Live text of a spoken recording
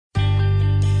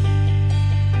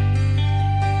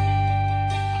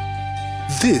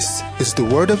This is the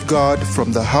Word of God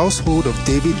from the Household of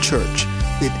David Church.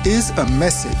 It is a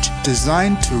message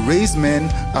designed to raise men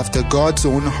after God's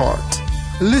own heart.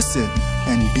 Listen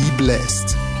and be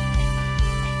blessed.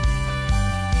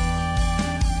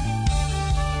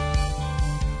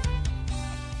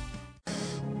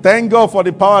 Thank God for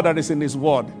the power that is in His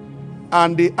Word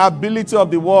and the ability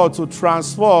of the Word to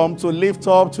transform, to lift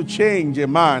up, to change a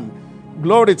man.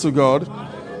 Glory to God.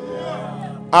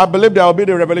 I believe there will be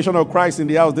the revelation of Christ in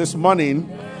the house this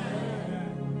morning,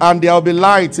 and there will be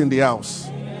light in the house.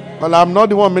 Well, I'm not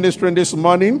the one ministering this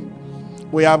morning.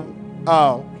 We have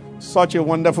such a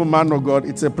wonderful man of God.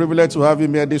 It's a privilege to have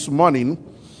him here this morning,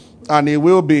 and he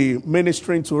will be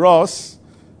ministering to us.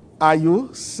 Are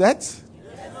you set?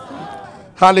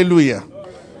 Hallelujah.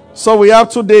 So we have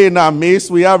today in our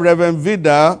midst, we have Reverend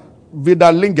Vidar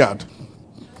Ligard.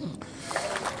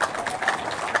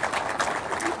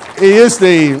 He is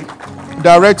the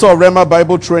director of Rhema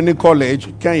Bible Training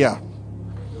College, Kenya.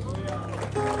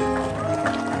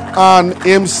 And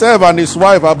himself and his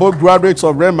wife are both graduates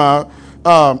of Rhema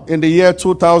in the year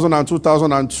 2001,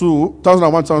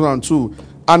 2002.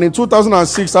 And in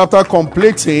 2006, after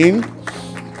completing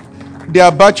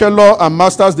their bachelor and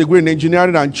master's degree in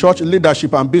engineering and church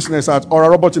leadership and business at Oral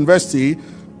Roberts University,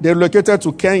 they relocated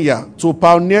to Kenya to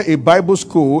pioneer a Bible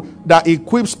school that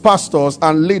equips pastors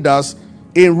and leaders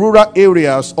in rural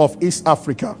areas of East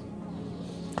Africa.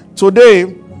 Today,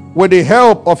 with the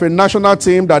help of a national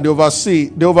team that they oversee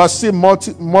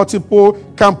multiple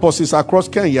campuses across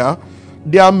Kenya.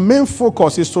 Their main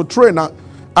focus is to train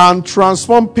and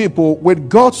transform people with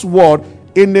God's word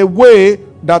in a way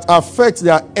that affects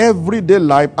their everyday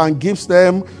life and gives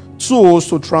them tools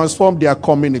to transform their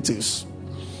communities.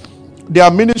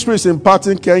 Their ministry is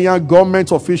impacting Kenyan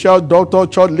government officials, doctors,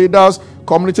 church leaders,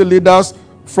 community leaders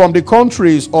from the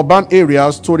country's urban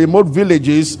areas to remote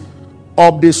villages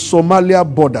of the Somalia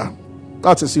border.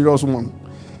 That's a serious one.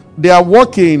 They are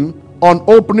working on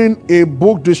opening a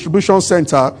book distribution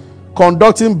center,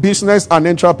 conducting business and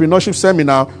entrepreneurship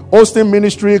seminar, hosting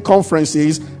ministry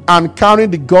conferences, and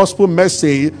carrying the gospel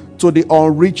message to the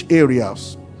unreached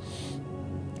areas.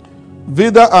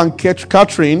 Vidar and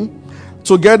Catherine,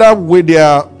 together with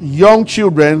their young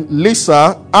children,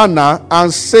 Lisa, Anna,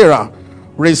 and Sarah,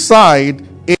 reside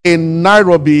in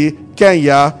Nairobi,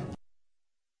 Kenya.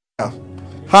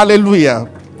 Hallelujah.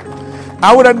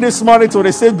 I would like this morning to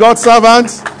receive God's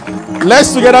servants.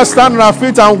 Let's together stand on our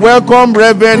feet and welcome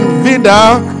Reverend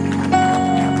Vidar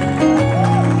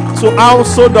to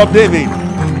Household of David.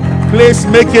 Please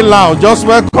make it loud. Just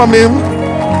welcome him.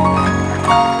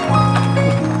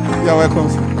 You're welcome,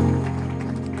 sir.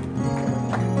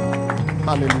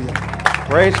 Hallelujah.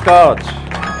 Praise God.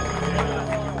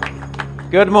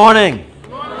 Good morning.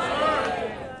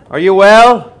 Are you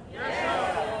well?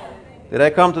 Yes. Did I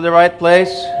come to the right place?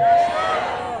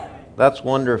 Yes. That's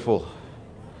wonderful.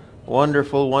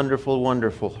 Wonderful, wonderful,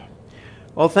 wonderful.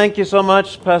 Well, thank you so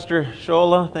much, Pastor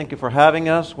Shola. Thank you for having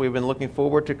us. We've been looking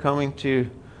forward to coming to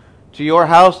your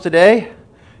house today.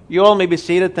 You all may be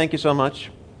seated. Thank you so much.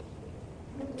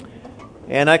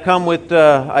 And I come with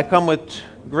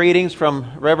greetings from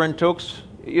Reverend Tooks.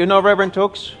 You know Reverend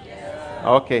Tooks? Yes.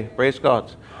 Okay, praise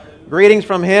God. Greetings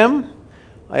from him.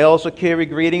 I also carry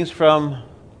greetings from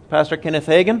Pastor Kenneth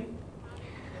Hagin.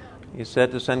 He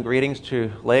said to send greetings to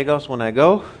Lagos when I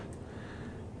go.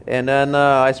 And then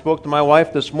I spoke to my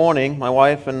wife this morning. My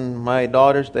wife and my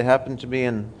daughters, they happen to be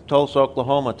in Tulsa,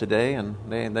 Oklahoma today, and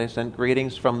they sent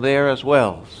greetings from there as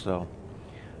well. So,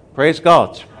 praise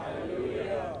God.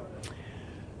 Hallelujah.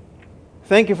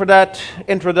 Thank you for that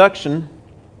introduction.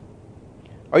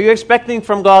 Are you expecting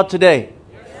from God today?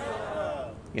 Yes,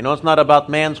 sir. You know, it's not about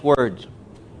man's words.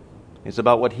 It's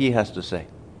about what He has to say.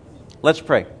 Let's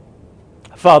pray.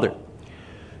 Father,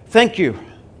 thank you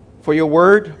for your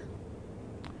word.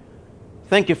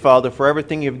 Thank you, Father, for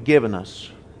everything you've given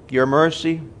us. Your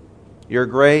mercy, your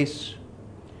grace,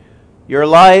 your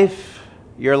life,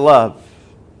 your love.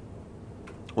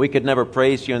 We could never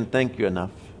praise you and thank you enough.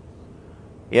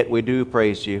 Yet we do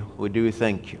praise you. We do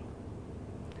thank you.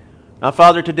 Now,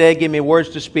 Father, today give me words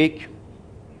to speak,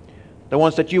 the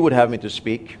ones that you would have me to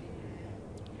speak.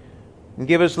 And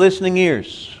give us listening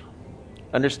ears,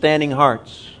 understanding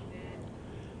hearts.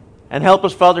 And help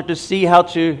us, Father, to see how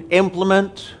to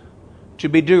implement, to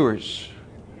be doers.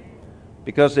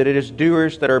 Because it is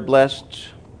doers that are blessed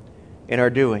in our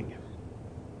doing.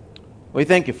 We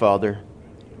thank you, Father.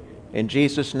 In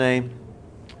Jesus' name,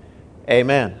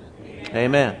 amen.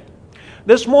 Amen.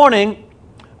 This morning,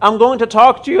 I'm going to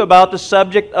talk to you about the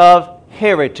subject of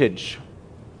heritage.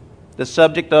 The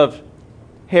subject of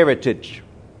heritage.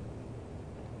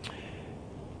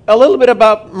 a little bit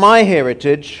about my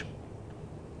heritage.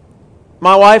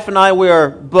 My wife and I, we are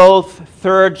both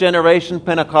third-generation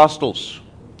Pentecostals.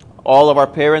 All of our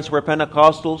parents were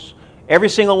Pentecostals. Every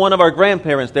single one of our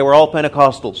grandparents, they were all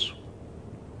Pentecostals.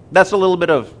 That's a little bit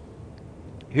of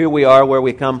who we are, where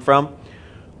we come from.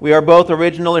 We are both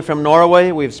originally from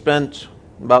Norway. We've spent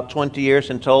about 20 years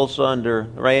in Tulsa under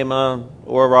Rhema,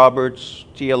 Oral Roberts,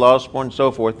 T.L. Osborne, and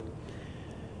so forth.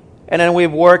 And then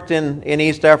we've worked in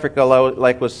East Africa,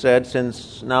 like was said,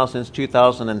 since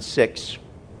 2006.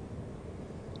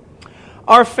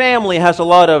 Our family has a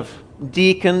lot of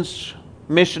deacons,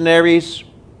 missionaries,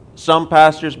 some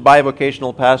pastors,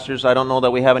 bivocational pastors. I don't know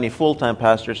that we have any full-time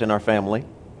pastors in our family.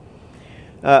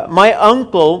 My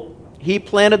uncle, he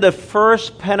planted the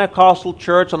first Pentecostal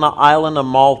church on the island of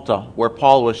Malta, where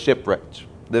Paul was shipwrecked.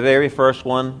 The very first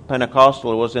one,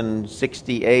 Pentecostal, was in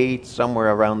 68,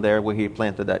 somewhere around there, where he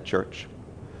planted that church.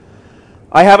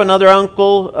 I have another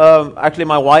uncle, actually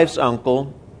my wife's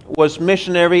uncle, was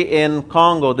missionary in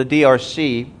Congo, the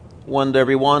DRC, when the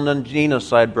Rwandan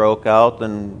genocide broke out,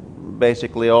 and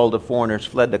basically all the foreigners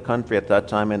fled the country at that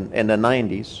time in the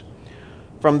 90s.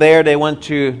 From there, they went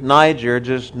to Niger,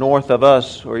 just north of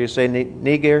us, or you say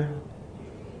Niger,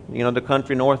 the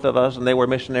country north of us, and they were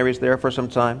missionaries there for some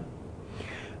time.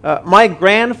 My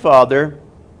grandfather,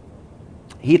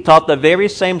 he taught the very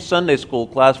same Sunday school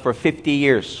class for 50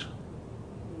 years.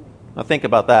 Now think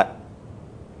about that.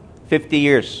 50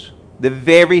 years. The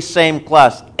very same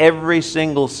class every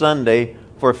single Sunday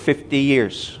for 50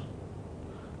 years.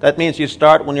 That means you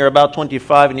start when you're about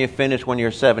 25 and you finish when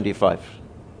you're 75.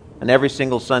 And every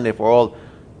single Sunday for all,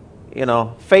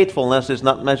 faithfulness is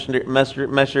not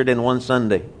measured in one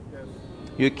Sunday.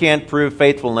 You can't prove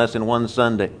faithfulness in one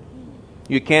Sunday.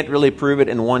 You can't really prove it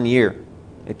in 1 year.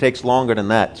 It takes longer than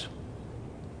that.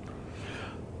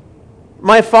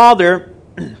 My father,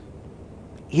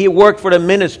 he worked for the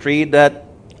ministry that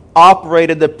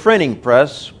operated the printing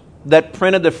press that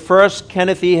printed the first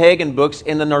Kenneth E. Hagin books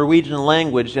in the Norwegian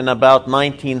language in about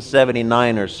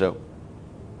 1979 or so.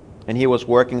 And he was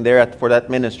working there for that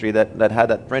ministry that had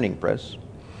that printing press.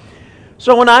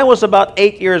 So when I was about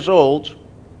 8 years old,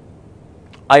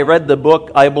 I read the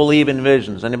book, I Believe in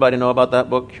Visions. Anybody know about that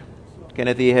book?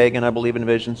 Kenneth E. Hagin, I Believe in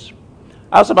Visions.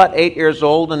 I was about 8 years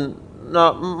old, and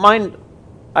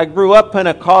I grew up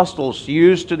Pentecostals,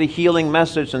 used to the healing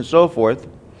message and so forth.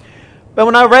 But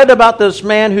when I read about this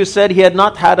man who said he had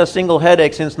not had a single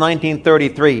headache since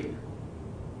 1933,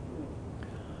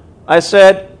 I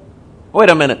said, wait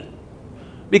a minute.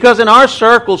 Because in our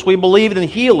circles we believed in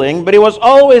healing, but it was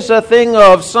always a thing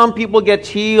of some people get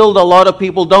healed, a lot of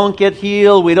people don't get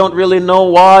healed. We don't really know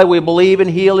why. We believe in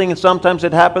healing, and sometimes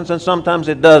it happens and sometimes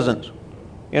it doesn't.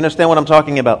 You understand what I'm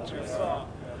talking about? Yes, sir.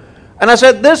 And I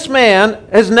said, this man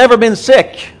has never been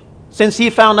sick since he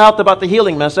found out about the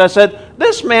healing message. I said,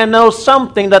 this man knows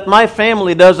something that my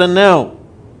family doesn't know.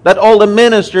 That all the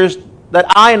ministers that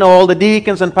I know, all the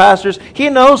deacons and pastors, he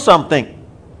knows something.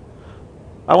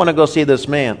 I want to go see this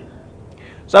man.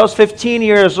 So I was 15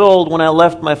 years old when I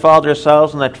left my father's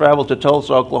house and I traveled to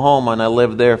Tulsa, Oklahoma, and I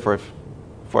lived there for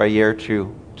a year or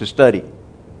two to study.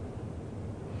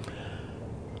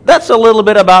 That's a little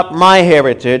bit about my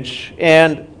heritage,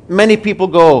 and many people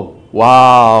go,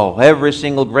 wow, every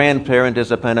single grandparent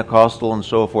is a Pentecostal and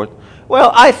so forth.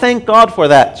 Well, I thank God for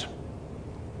that.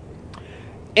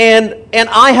 And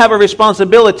I have a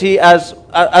responsibility as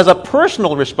a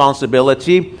personal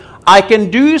responsibility. I can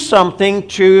do something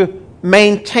to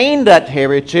maintain that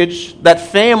heritage, that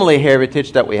family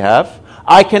heritage that we have.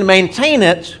 I can maintain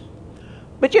it,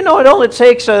 but it only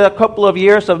takes a couple of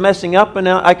years of messing up and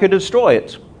I could destroy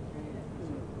it.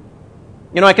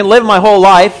 I can live my whole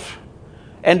life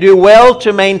and do well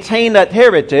to maintain that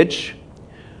heritage,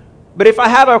 but if I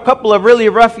have a couple of really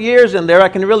rough years in there, I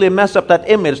can really mess up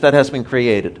that image that has been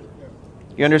created.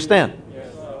 You understand?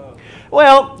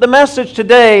 Well, the message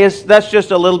today that's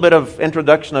just a little bit of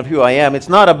introduction of who I am. It's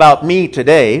not about me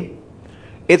today.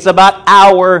 It's about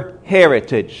our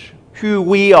heritage, who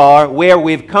we are, where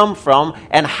we've come from,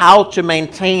 and how to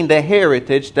maintain the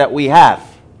heritage that we have.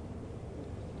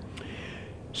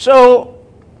 So,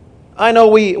 I know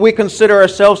we consider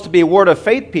ourselves to be Word of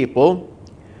Faith people,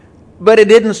 but it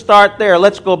didn't start there.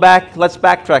 Let's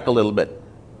backtrack a little bit.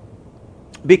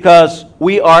 Because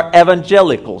we are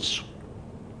evangelicals.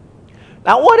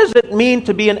 Now, what does it mean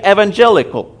to be an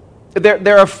evangelical?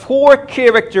 There are 4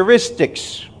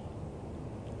 characteristics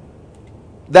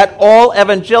that all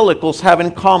evangelicals have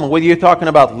in common. Whether you're talking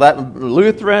about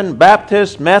Lutheran,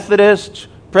 Baptist, Methodist,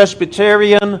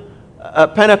 Presbyterian,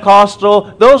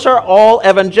 Pentecostal, those are all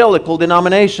evangelical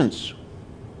denominations.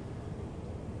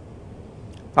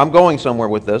 I'm going somewhere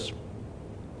with this.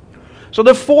 So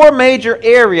the four major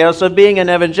areas of being an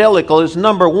evangelical is,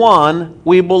 number one,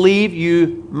 we believe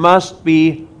you must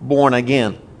be born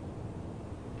again.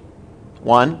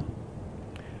 1.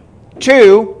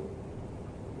 2,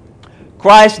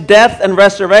 Christ's death and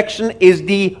resurrection is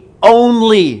the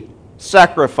only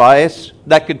sacrifice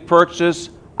that could purchase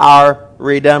our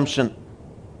redemption.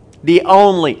 The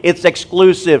only. It's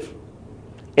exclusive.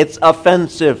 It's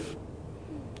offensive.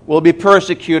 We'll be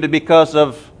persecuted because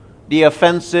of the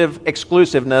offensive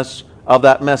exclusiveness of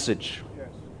that message. Yes.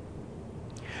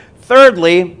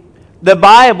 Thirdly, the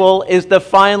Bible is the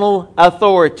final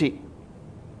authority.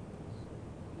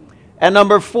 And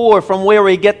number 4, from where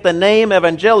we get the name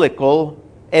evangelical,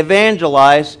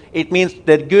 evangelize, it means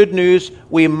that good news,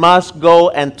 we must go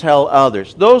and tell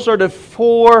others. Those are the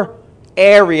 4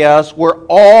 areas where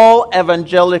all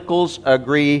evangelicals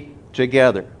agree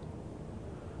together.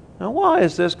 Now, why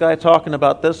is this guy talking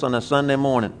about this on a Sunday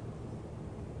morning?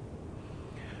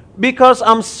 Because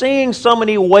I'm seeing so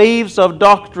many waves of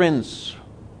doctrines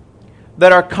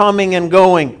that are coming and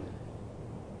going,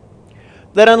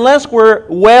 that unless we're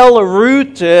well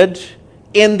rooted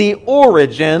in the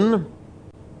origin,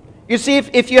 you see,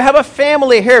 if you have a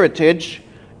family heritage,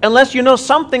 unless you know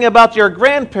something about your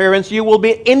grandparents, you will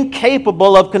be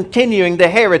incapable of continuing the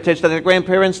heritage that the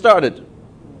grandparents started.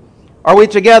 Are we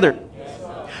together?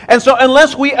 And so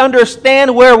unless we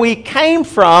understand where we came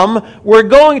from, we're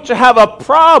going to have a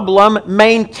problem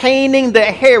maintaining the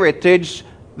heritage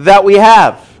that we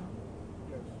have.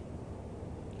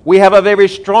 We have a very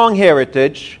strong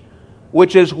heritage,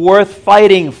 which is worth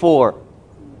fighting for.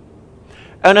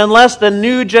 And unless the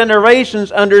new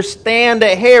generations understand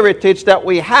the heritage that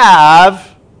we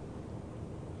have,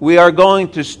 we are going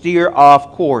to steer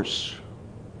off course.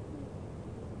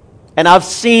 And I've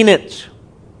seen it.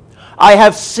 I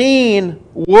have seen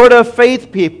Word of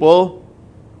Faith people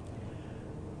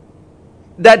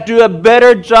that do a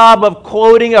better job of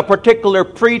quoting a particular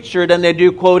preacher than they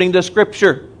do quoting the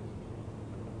Scripture.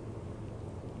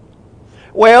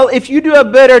 Well, if you do a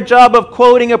better job of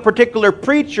quoting a particular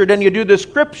preacher than you do the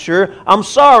Scripture, I'm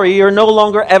sorry, you're no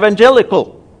longer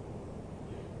evangelical.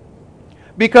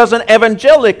 Because an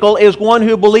evangelical is one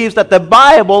who believes that the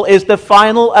Bible is the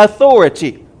final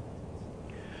authority.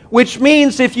 Which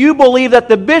means if you believe that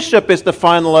the bishop is the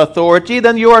final authority,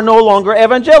 then you are no longer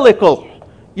evangelical.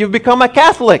 You've become a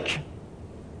Catholic.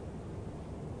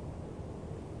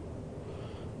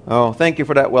 Oh, thank you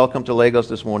for that welcome to Lagos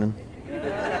this morning.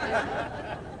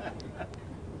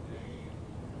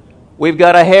 We've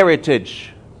got a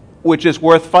heritage which is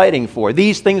worth fighting for.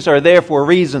 These things are there for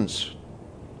reasons.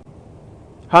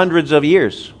 Hundreds of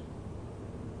years.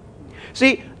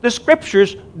 See, the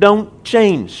Scriptures don't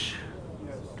change.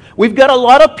 We've got a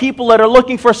lot of people that are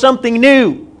looking for something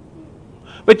new.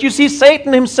 But you see,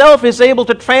 Satan himself is able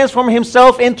to transform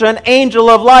himself into an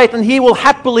angel of light, and he will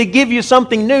happily give you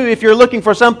something new if you're looking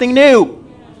for something new.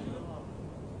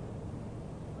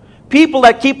 People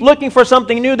that keep looking for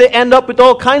something new, they end up with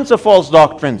all kinds of false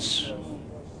doctrines.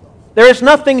 There is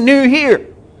nothing new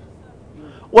here.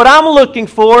 What I'm looking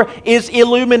for is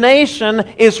illumination,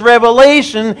 is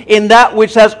revelation in that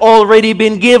which has already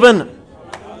been given.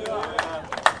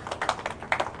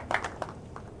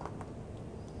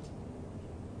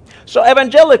 So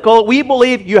evangelical, we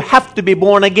believe you have to be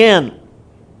born again.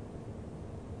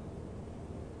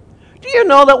 Do you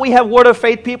know that we have Word of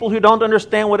Faith people who don't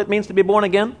understand what it means to be born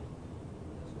again?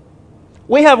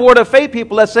 We have Word of Faith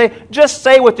people that say, just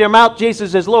say with your mouth,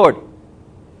 Jesus is Lord.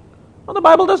 Well, the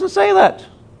Bible doesn't say that.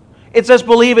 It says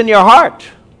believe in your heart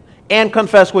and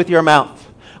confess with your mouth.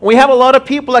 We have a lot of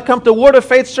people that come to Word of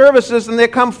Faith services and they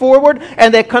come forward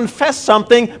and they confess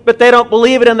something, but they don't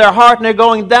believe it in their heart, and they're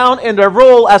going down in their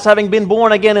role as having been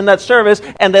born again in that service,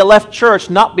 and they left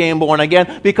church not being born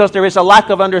again because there is a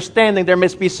lack of understanding. There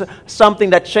must be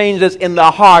something that changes in the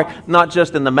heart, not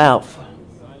just in the mouth.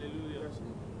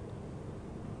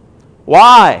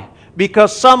 Why?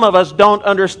 Because some of us don't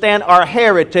understand our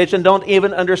heritage and don't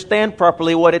even understand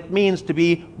properly what it means to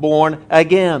be born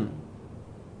again.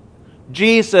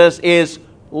 Jesus is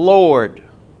Lord.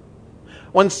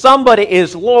 When somebody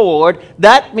is Lord,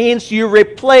 that means you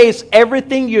replace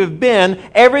everything you've been,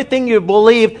 everything you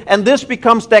believe, and this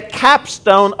becomes the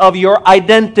capstone of your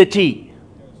identity.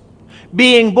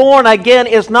 Being born again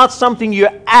is not something you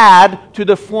add to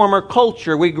the former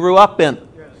culture we grew up in.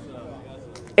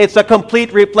 It's a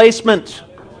complete replacement.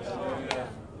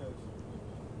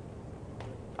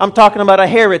 I'm talking about a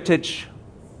heritage.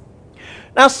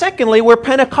 Now, secondly, we're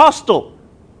Pentecostal.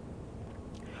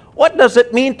 What does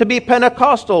it mean to be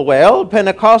Pentecostal? Well,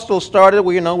 Pentecostal started,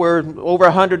 we're over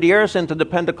 100 years into the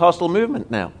Pentecostal movement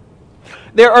now.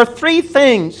 There are three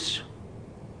things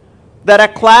that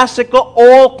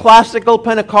all classical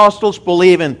Pentecostals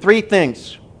believe in. Three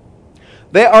things.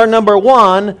 They are, number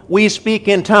one, we speak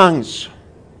in tongues.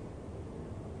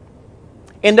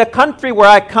 In the country where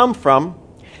I come from,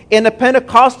 in the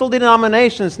Pentecostal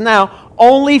denominations now,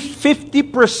 only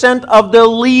 50% of the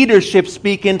leadership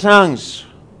speak in tongues.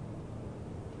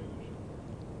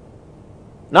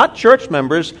 Not church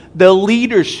members, the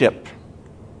leadership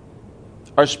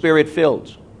are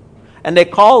Spirit-filled. And they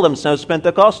call themselves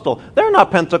Pentecostal. They're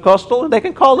not Pentecostal. They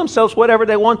can call themselves whatever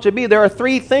they want to be. There are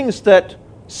three things that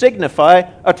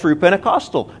signify a true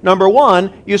Pentecostal. Number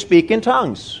one, you speak in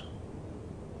tongues.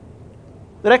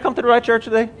 Did I come to the right church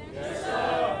today? Yes,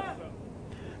 sir.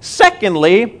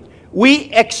 Secondly,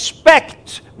 we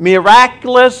expect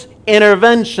miraculous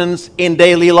interventions in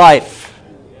daily life.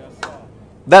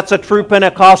 That's a true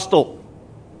Pentecostal.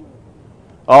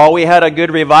 Oh, we had a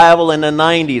good revival in the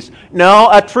 90s. No,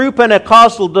 a true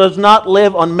Pentecostal does not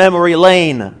live on memory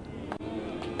lane.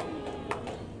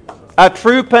 A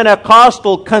true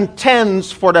Pentecostal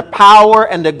contends for the power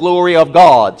and the glory of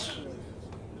God.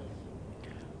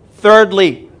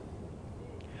 Thirdly,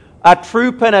 a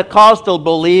true Pentecostal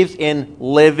believes in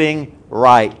living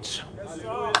right.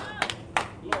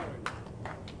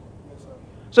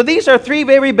 So these are three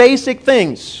very basic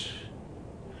things.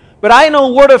 But I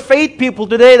know Word of Faith people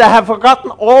today that have forgotten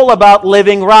all about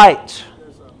living right.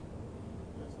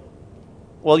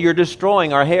 Well, you're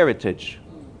destroying our heritage.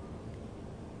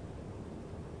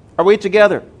 Are we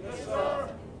together? Yes, sir.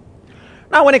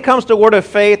 Now, when it comes to Word of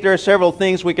Faith, there are several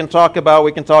things we can talk about.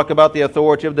 We can talk about the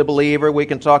authority of the believer. We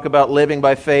can talk about living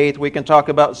by faith. We can talk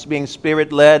about being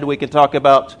Spirit-led. We can talk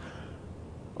about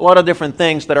a lot of different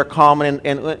things that are common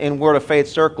in Word of Faith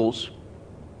circles.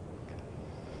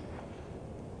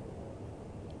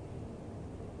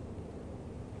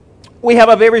 We have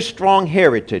a very strong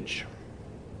heritage.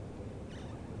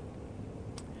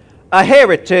 A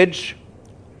heritage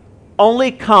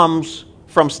only comes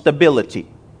from stability.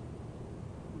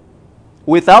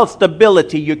 Without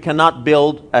stability, you cannot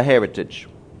build a heritage.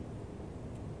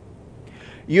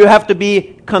 You have to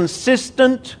be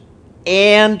consistent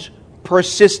and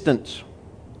persistent.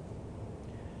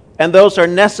 And those are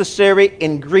necessary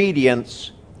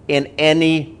ingredients in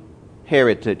any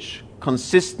heritage.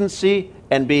 Consistency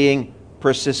and being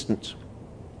persistent.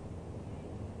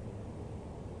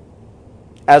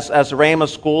 As Rhema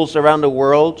schools around the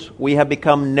world, we have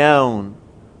become known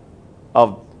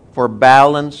for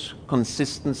balance,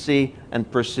 consistency, and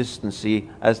persistency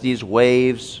as these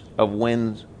waves of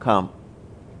wind come.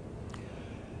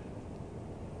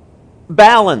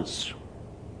 Balance.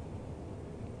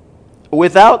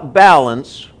 Without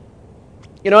balance,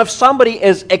 if somebody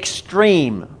is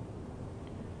extreme,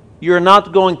 you're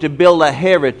not going to build a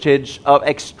heritage of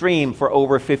extreme for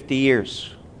over 50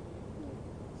 years.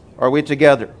 Are we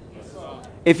together? Yes, sir.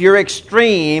 If you're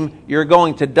extreme, you're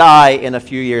going to die in a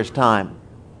few years' time.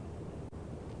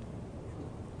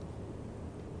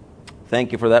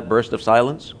 Thank you for that burst of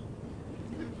silence.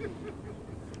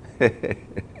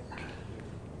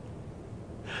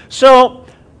 So,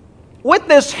 with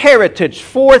this heritage,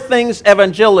 4 things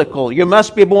evangelical. You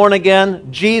must be born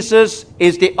again. Jesus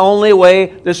is the only way.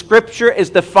 The Scripture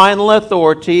is the final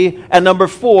authority. And number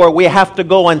 4, we have to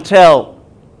go and tell.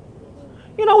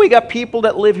 We got people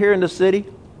that live here in the city,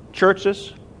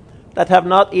 churches, that have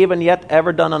not even yet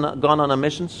ever gone on a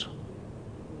missions.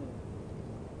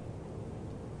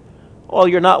 Well,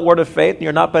 you're not Word of Faith, and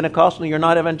you're not Pentecostal, and you're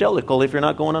not evangelical if you're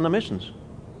not going on the missions.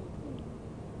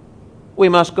 We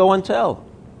must go and tell.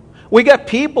 We got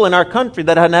people in our country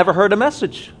that have never heard a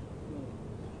message.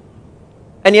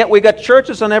 And yet we got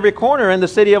churches on every corner in the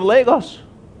city of Lagos.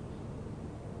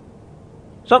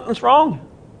 Something's wrong.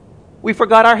 We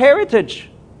forgot our heritage.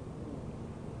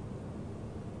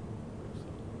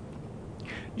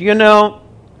 A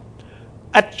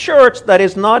church that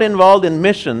is not involved in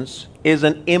missions is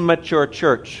an immature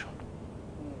church.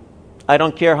 I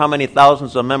don't care how many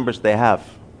thousands of members they have.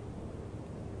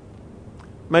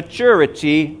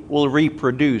 Maturity will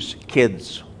reproduce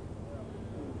kids.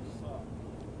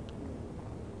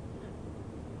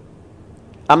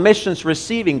 A missions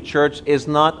receiving church is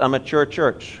not a mature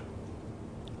church,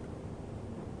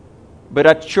 but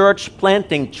a church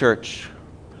planting church,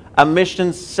 a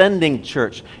mission sending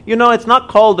church. It's not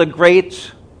called a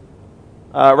great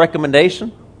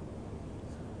recommendation.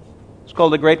 It's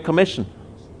called a Great Commission.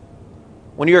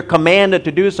 When you're commanded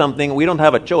to do something, we don't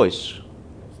have a choice.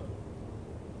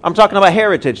 I'm talking about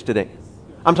heritage today.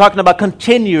 I'm talking about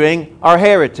continuing our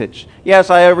heritage. Yes,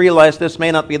 I realize this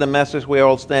may not be the message. We're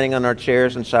all standing on our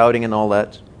chairs and shouting and all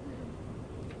that.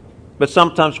 But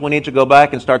sometimes we need to go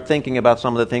back and start thinking about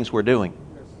some of the things we're doing.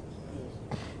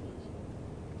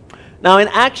 Now in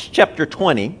Acts chapter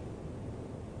 20,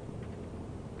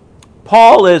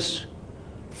 Paul is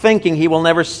thinking he will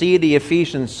never see the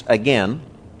Ephesians again.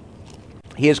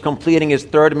 He is completing his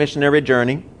third missionary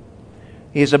journey.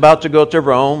 He's about to go to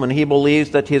Rome, and he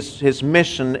believes that his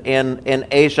mission in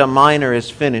Asia Minor is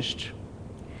finished.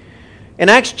 In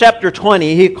Acts chapter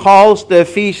 20, he calls the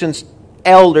Ephesians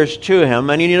elders to him.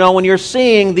 And you know, when you're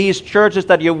seeing these churches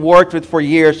that you've worked with for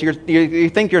years, you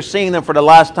think you're seeing them for the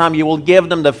last time, you will give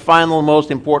them the final,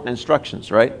 most important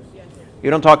instructions, right?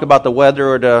 You don't talk about the weather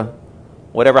or the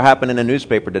whatever happened in the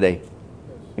newspaper today.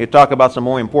 You talk about some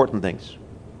more important things.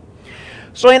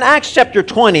 So in Acts chapter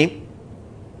 20,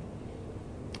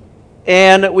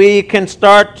 and we can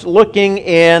start looking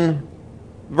in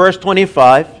verse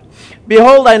 25.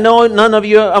 Behold, I know none of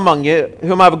you among you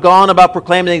whom I have gone about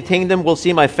proclaiming the kingdom will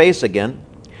see my face again.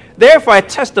 Therefore I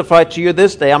testify to you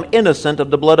this day, I'm innocent of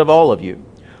the blood of all of you.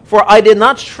 For I did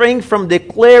not shrink from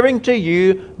declaring to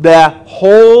you the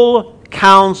whole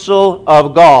counsel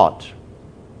of God.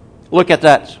 Look at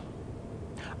that.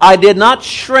 I did not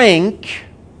shrink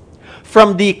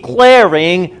from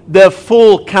declaring the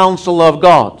full counsel of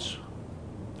God.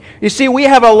 You see, we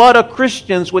have a lot of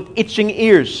Christians with itching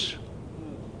ears.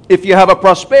 If you have a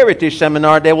prosperity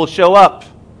seminar, they will show up.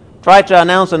 Try to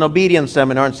announce an obedience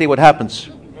seminar and see what happens.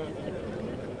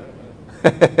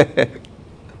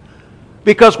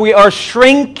 Because we are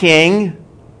shrinking,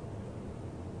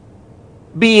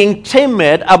 being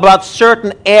timid about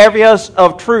certain areas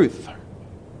of truth.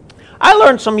 I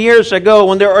learned some years ago,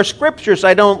 when there are scriptures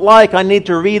I don't like, I need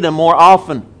to read them more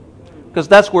often. Because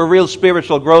that's where real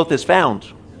spiritual growth is found.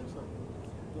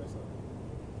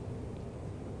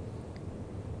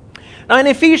 Now in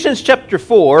Ephesians chapter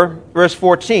 4, verse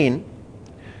 14,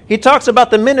 he talks about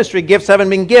the ministry gifts having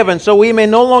been given, so we may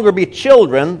no longer be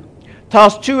children,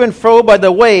 tossed to and fro by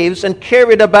the waves, and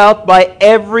carried about by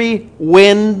every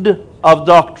wind of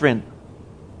doctrine.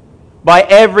 By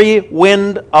every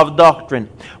wind of doctrine.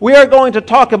 We are going to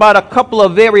talk about a couple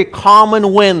of very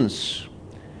common winds,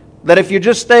 that if you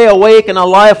just stay awake and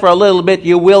alive for a little bit,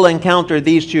 you will encounter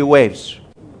these two waves.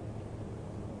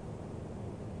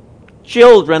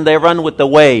 Children, they run with the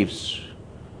waves.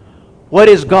 What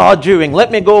is God doing? Let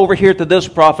me go over here to this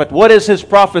prophet. What is his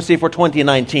prophecy for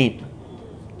 2019?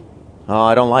 Oh,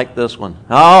 I don't like this one.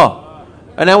 Oh.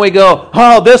 And then we go,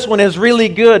 oh, this one is really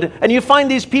good. And you find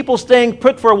these people staying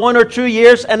put for 1 or 2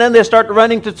 years, and then they start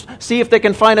running to see if they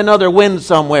can find another wind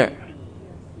somewhere.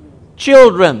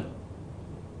 Children.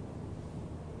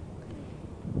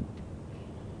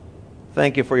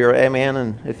 Thank you for your amen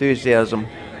and enthusiasm.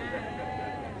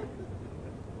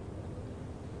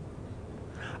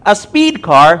 A speed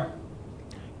car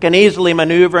can easily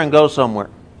maneuver and go somewhere.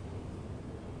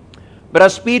 But a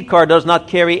speed car does not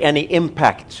carry any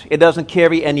impact. It doesn't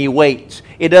carry any weight.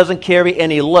 It doesn't carry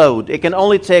any load. It can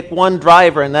only take one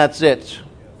driver and that's it.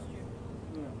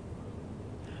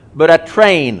 But a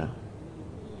train,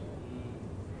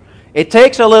 it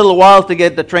takes a little while to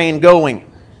get the train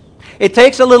going. It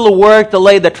takes a little work to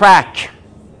lay the track.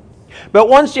 But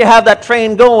once you have that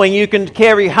train going, you can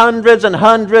carry hundreds and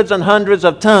hundreds and hundreds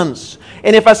of tons.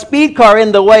 And if a speed car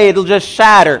in the way, it'll just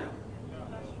shatter.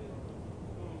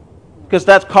 Because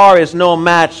that car is no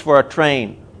match for a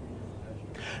train.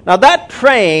 Now that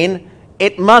train,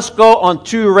 it must go on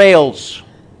 2 rails.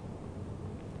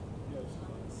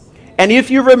 And if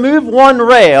you remove one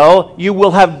rail, you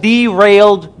will have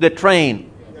derailed the train.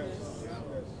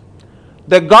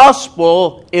 The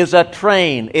gospel is a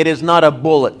train. It is not a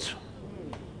bullet.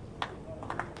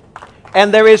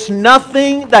 And there is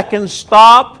nothing that can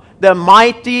stop the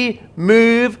mighty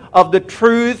move of the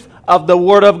truth of the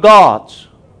Word of God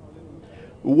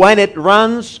when it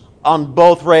runs on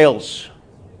both rails.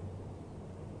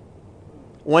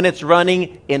 When it's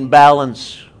running in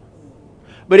balance.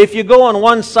 But if you go on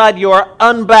one side, you are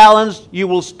unbalanced, you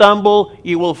will stumble,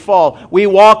 you will fall. We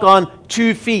walk on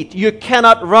 2 feet. You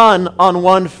cannot run on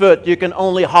 1 foot. You can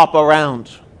only hop around.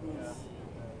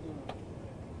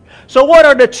 So what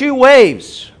are the 2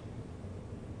 waves?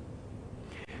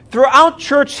 Throughout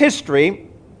church history,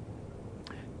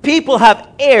 people have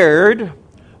erred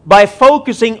by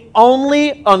focusing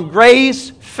only on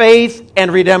grace, faith,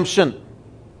 and redemption.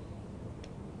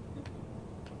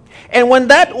 And when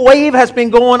that wave has been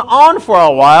going on for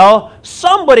a while,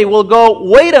 somebody will go,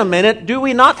 wait a minute, do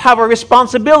we not have a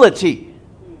responsibility?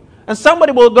 And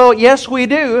somebody will go, yes, we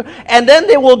do. And then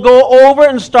they will go over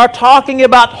and start talking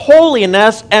about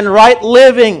holiness and right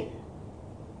living.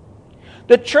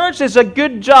 The church is a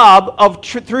good job of,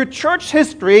 through church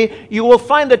history, you will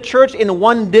find the church in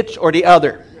one ditch or the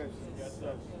other.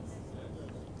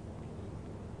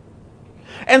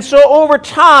 And so over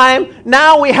time,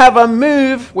 now we have a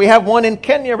move. We have one in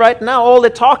Kenya right now. All they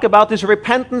talk about is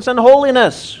repentance and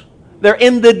holiness. They're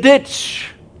in the ditch.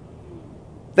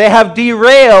 They have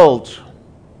derailed.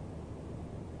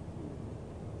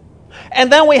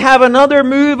 And then we have another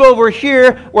move over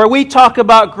here where we talk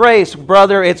about grace.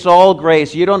 Brother, it's all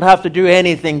grace. You don't have to do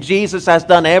anything. Jesus has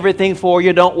done everything for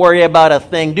you. Don't worry about a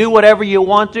thing. Do whatever you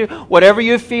want to, whatever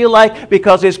you feel like,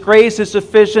 because His grace is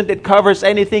sufficient. It covers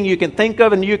anything you can think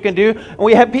of and you can do. And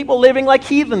we have people living like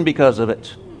heathen because of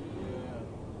it.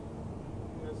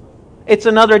 It's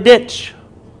another ditch.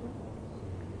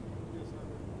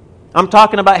 I'm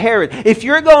talking about heritage. If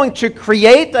you're going to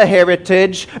create a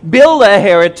heritage, build a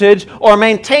heritage, or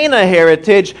maintain a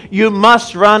heritage, you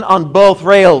must run on both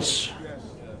rails.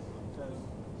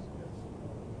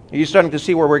 Are you starting to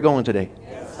see where we're going today?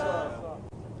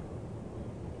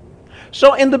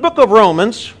 So in the book of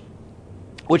Romans,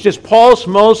 which is Paul's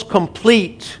most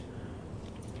complete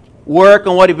work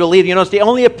on what he believed, it's the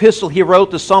only epistle he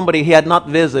wrote to somebody he had not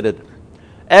visited.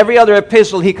 Every other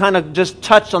epistle, he kind of just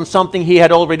touched on something he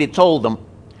had already told them.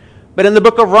 But in the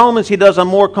book of Romans, he does a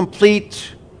more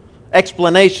complete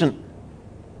explanation.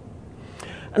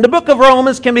 And the book of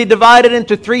Romans can be divided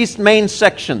into three main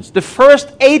sections. The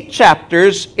first 8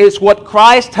 chapters is what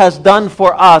Christ has done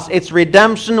for us. It's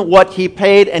redemption, what He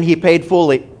paid, and He paid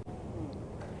fully.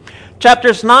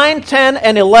 Chapters 9, 10,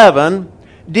 and 11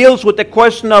 deals with the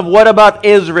question of what about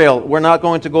Israel? We're not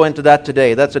going to go into that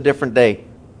today. That's a different day.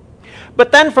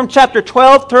 But then from chapter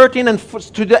 12, 13, and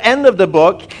to the end of the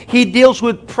book, he deals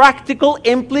with practical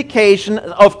implication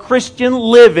of Christian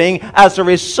living as a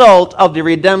result of the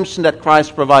redemption that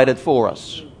Christ provided for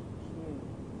us.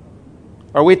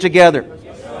 Are we together?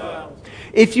 Yes, sir.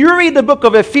 If you read the book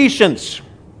of Ephesians,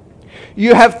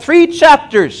 you have 3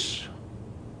 chapters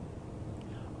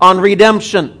on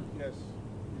redemption. Yes.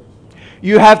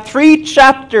 You have 3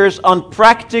 chapters on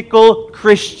practical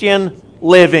Christian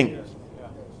living.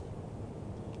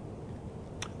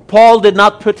 Paul did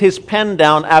not put his pen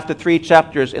down after 3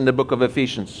 chapters in the book of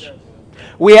Ephesians.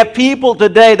 We have people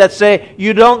today that say,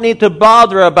 you don't need to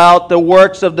bother about the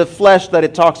works of the flesh that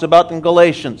it talks about in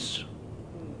Galatians.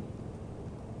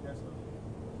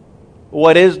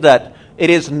 What is that? It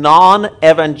is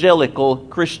non-evangelical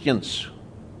Christians.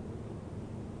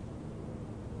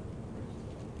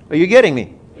 Are you getting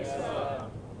me? Yes.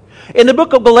 In the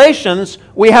book of Galatians,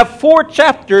 we have 4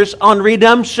 chapters on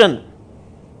redemption.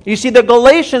 You see, the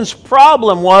Galatians'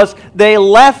 problem was they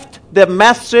left the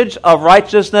message of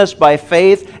righteousness by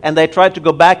faith and they tried to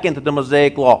go back into the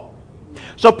Mosaic law.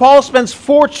 So Paul spends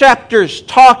 4 chapters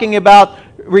talking about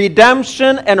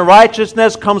redemption and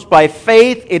righteousness comes by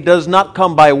faith. It does not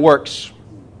come by works.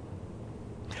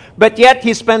 But yet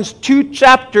he spends 2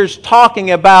 chapters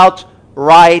talking about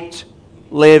right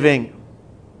living.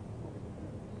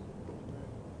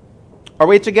 Are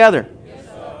we together?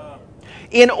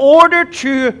 In order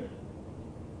to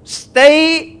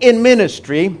stay in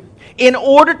ministry, in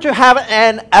order to have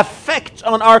an effect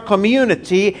on our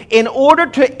community, in order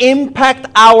to impact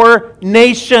our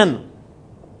nation,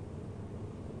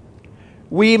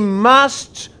 we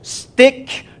must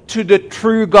stick to the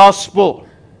true gospel.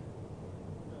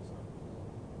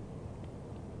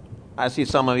 I see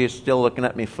some of you still looking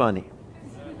at me funny.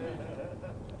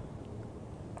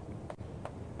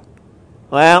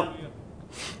 Well,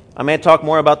 I may talk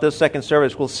more about this second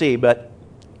service, we'll see. But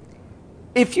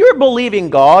if you're believing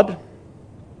God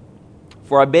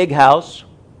for a big house,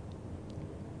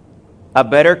 a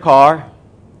better car,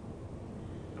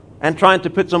 and trying to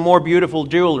put some more beautiful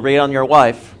jewelry on your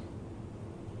wife,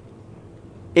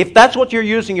 if that's what you're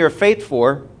using your faith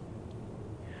for,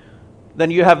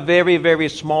 then you have very, very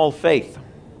small faith.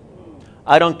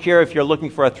 I don't care if you're looking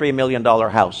for a $3 million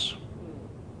house.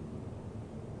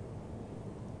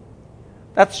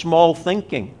 That's small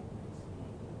thinking.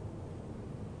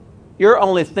 You're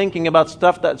only thinking about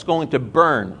stuff that's going to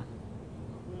burn.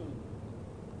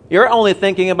 You're only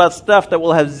thinking about stuff that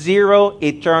will have zero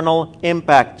eternal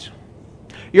impact.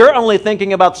 You're only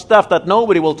thinking about stuff that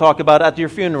nobody will talk about at your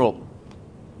funeral.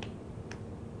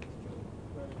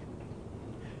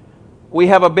 We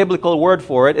have a biblical word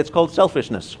for it. It's called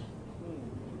selfishness.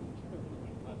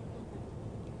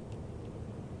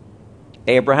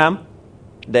 Abraham,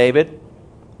 David,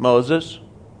 Moses,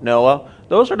 Noah,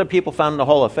 those are the people found in the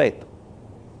Hall of Faith.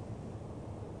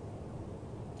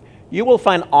 you will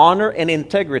find honor and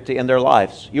integrity in their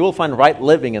lives. You will find right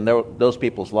living in those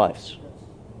people's lives.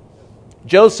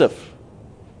 Joseph,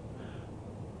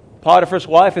 Potiphar's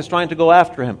wife is trying to go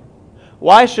after him.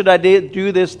 Why should I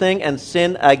do this thing and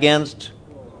sin against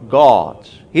God?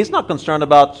 He's not concerned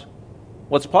about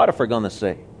what's Potiphar going to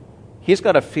say. He's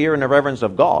got a fear and a reverence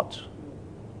of God.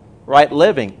 Right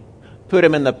living put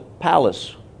him in the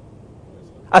palace.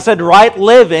 I said right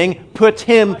living put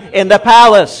him in the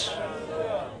palace.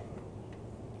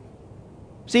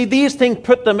 See, these things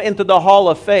put them into the hall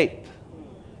of faith.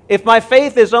 If my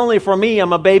faith is only for me,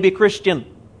 I'm a baby Christian.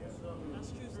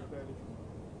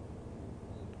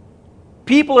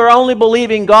 People are only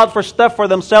believing God for stuff for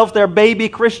themselves. They're baby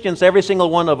Christians, every single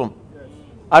one of them.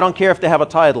 I don't care if they have a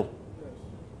title.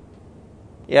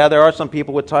 Yeah, there are some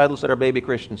people with titles that are baby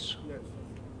Christians.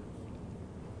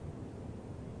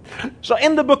 So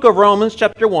in the book of Romans,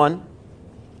 chapter 1,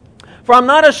 for I'm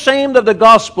not ashamed of the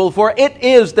gospel, for it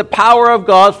is the power of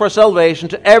God for salvation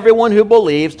to everyone who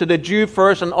believes, to the Jew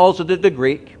first and also to the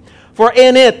Greek. For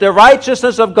in it the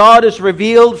righteousness of God is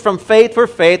revealed from faith for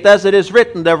faith, as it is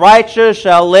written, the righteous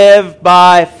shall live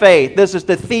by faith. This is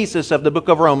the thesis of the book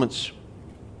of Romans.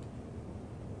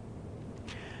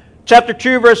 Chapter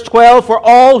 2, verse 12, for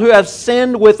all who have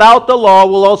sinned without the law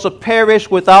will also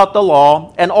perish without the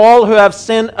law, and all who have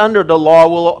sinned under the law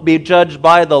will be judged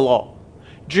by the law.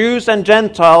 Jews and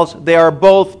Gentiles, they are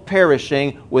both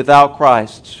perishing without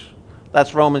Christ.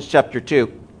 That's Romans chapter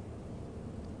 2.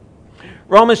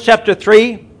 Romans chapter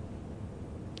 3,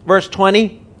 verse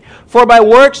 20. For by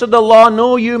works of the law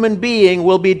no human being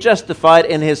will be justified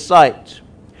in his sight,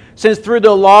 since through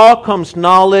the law comes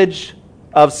knowledge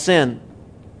of sin.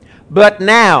 But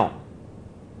now,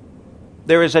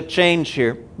 there is a change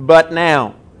here. But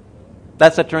now,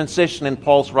 that's a transition in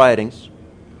Paul's writings.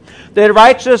 The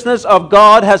righteousness of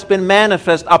God has been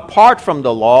manifest apart from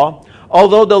the law,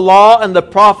 although the law and the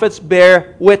prophets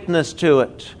bear witness to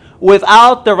it.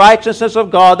 Without the righteousness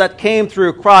of God that came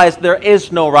through Christ, there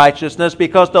is no righteousness,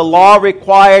 because the law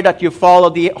required that you follow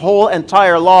the whole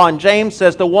entire law. And James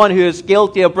says the one who is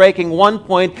guilty of breaking one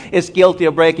point is guilty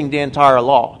of breaking the entire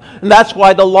law. And that's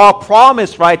why the law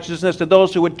promised righteousness to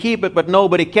those who would keep it, but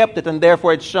nobody kept it, and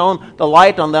therefore it shone the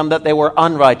light on them that they were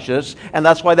unrighteous. And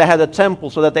that's why they had a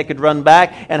temple, so that they could run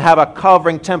back and have a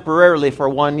covering temporarily for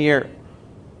 1 year.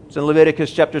 So in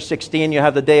Leviticus chapter 16, you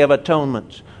have the Day of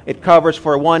Atonement. It covers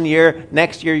for 1 year.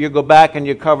 Next year you go back and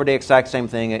you cover the exact same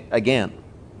thing again.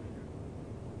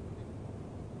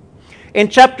 In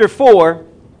chapter 4,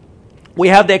 we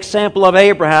have the example of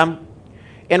Abraham.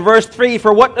 In verse 3,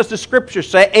 for what does the Scripture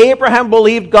say? Abraham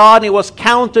believed God and it was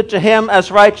counted to him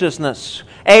as righteousness.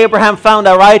 Abraham found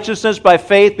a righteousness by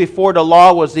faith before the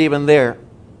law was even there.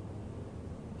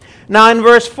 Now in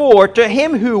verse 4, to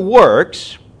him who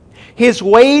works, his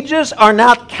wages are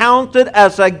not counted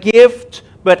as a gift,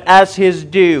 but as his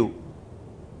due.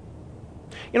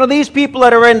 You know, these people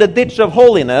that are in the ditch of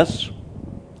holiness,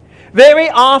 very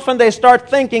often they start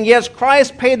thinking, yes,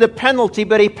 Christ paid the penalty,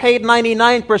 but he paid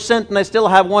 99% and I still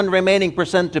have one remaining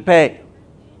percent to pay.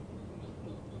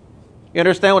 You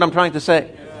understand what I'm trying to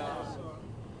say?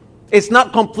 It's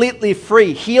not completely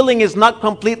free. Healing is not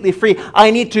completely free.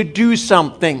 I need to do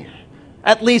something.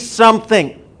 At least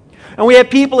something. And we have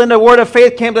people in the Word of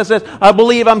Faith camp that says, I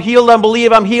believe I'm healed, I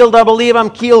believe I'm healed, I believe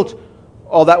I'm healed.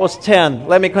 Oh, that was 10.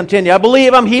 Let me continue. I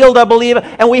believe I'm healed, I believe.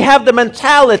 And we have the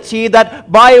mentality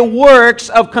that by works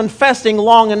of confessing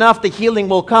long enough, the healing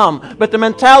will come. But the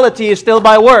mentality is still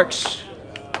by works.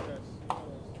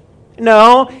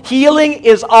 No, healing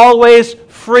is always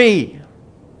free.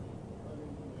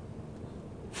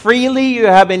 Freely you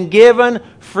have been given,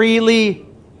 freely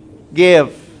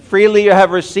give. Freely you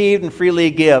have received, and freely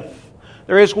give.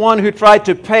 There is one who tried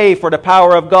to pay for the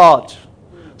power of God.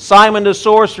 Simon the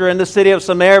sorcerer in the city of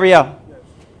Samaria.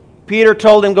 Peter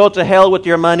told him, go to hell with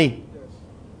your money.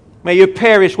 May you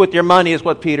perish with your money, is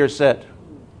what Peter said.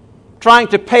 Trying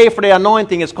to pay for the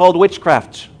anointing is called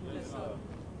witchcraft.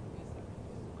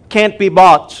 Can't be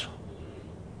bought.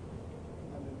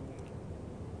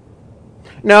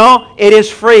 No, it is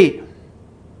free.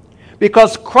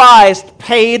 Because Christ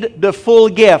paid the full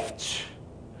gift.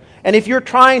 And if you're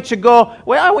trying to go,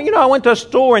 well, I went to a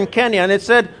store in Kenya and it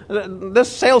said,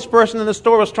 this salesperson in the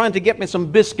store was trying to get me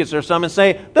some biscuits or something and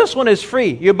say, this one is free.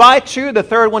 You buy two, the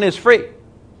third one is free.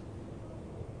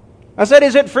 I said,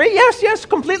 is it free? Yes,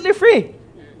 completely free.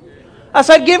 I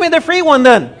said, give me the free one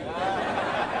then.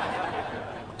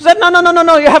 He said,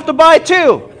 no, you have to buy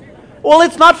two. Well,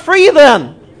 it's not free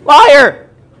then. Liar.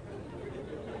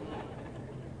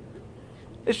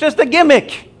 It's just a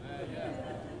gimmick.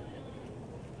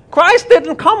 Christ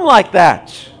didn't come like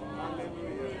that.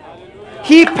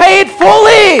 He paid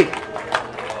fully.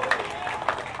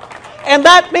 And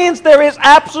that means there is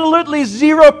absolutely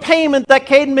zero payment that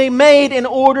can be made in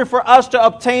order for us to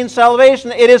obtain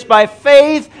salvation. It is by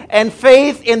faith, and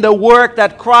faith in the work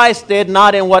that Christ did,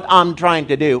 not in what I'm trying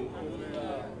to do.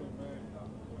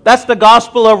 That's the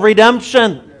gospel of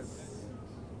redemption.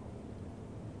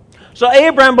 So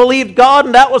Abraham believed God,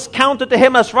 and that was counted to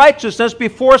him as righteousness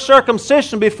before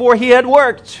circumcision, before he had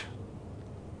worked.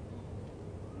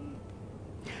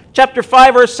 Chapter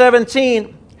 5, verse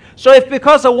 17. So if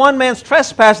because of one man's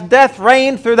trespass death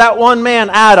reigned through that one man,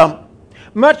 Adam,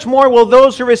 much more will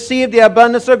those who receive the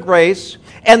abundance of grace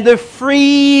and the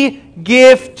free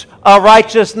gift of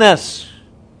righteousness.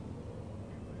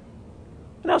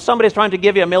 You know, somebody's trying to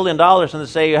give you $1 million and they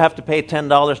say you have to pay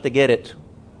 $10 to get it.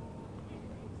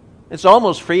 It's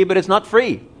almost free, but it's not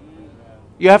free.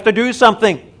 You have to do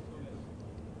something.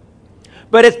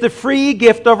 But it's the free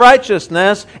gift of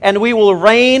righteousness, and we will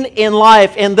reign in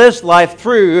life, in this life,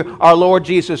 through our Lord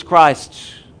Jesus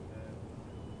Christ.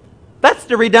 That's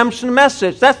the redemption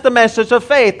message. That's the message of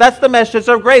faith. That's the message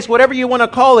of grace. Whatever you want to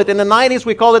call it. In the 90s,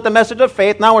 we called it the message of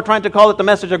faith. Now we're trying to call it the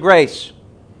message of grace.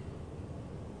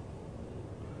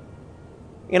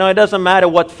 You know, it doesn't matter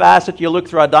what facet you look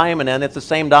through a diamond in. It's the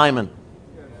same diamond.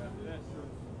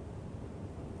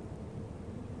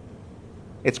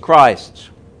 It's Christ.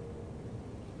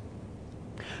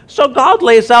 So God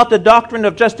lays out the doctrine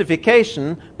of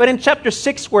justification, but in chapter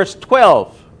 6, verse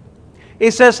 12,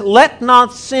 He says, "Let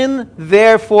not sin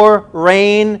therefore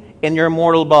reign in your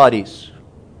mortal bodies."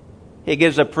 He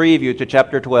gives a preview to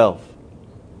chapter 12.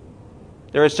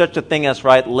 There is such a thing as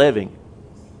right living.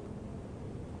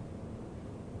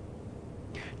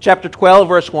 Chapter 12,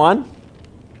 verse 1.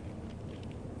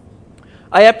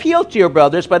 "I appeal to you,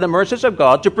 brothers, by the mercies of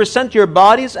God, to present your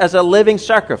bodies as a living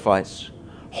sacrifice,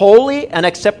 holy and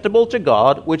acceptable to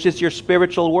God, which is your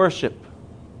spiritual worship."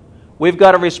 We've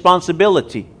got a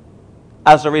responsibility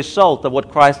as a result of what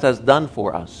Christ has done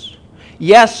for us.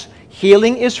 Yes,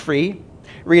 healing is free,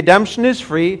 redemption is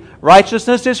free,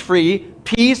 righteousness is free,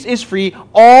 peace is free.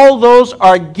 All those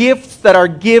are gifts that are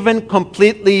given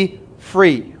completely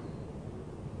free.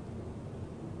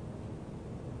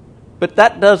 But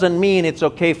that doesn't mean it's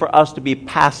okay for us to be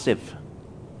passive.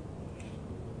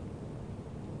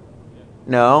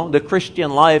 No, the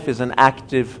Christian life is an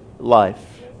active life.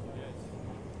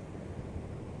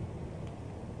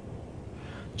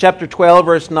 Chapter 12,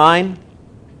 verse 9.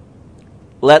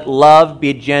 "Let love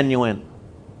be genuine."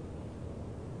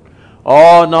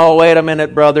 Oh, no, wait a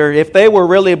minute, brother. If they were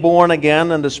really born again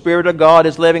and the Spirit of God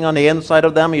is living on the inside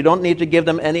of them, you don't need to give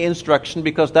them any instruction,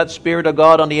 because that Spirit of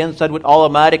God on the inside would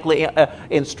automatically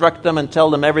instruct them and tell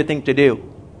them everything to do.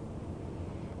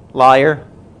 Liar.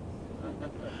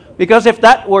 Because if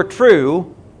that were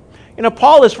true, you know,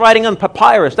 Paul is writing on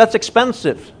papyrus. That's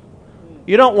expensive.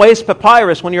 You don't waste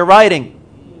papyrus when you're writing.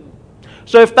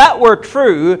 So if that were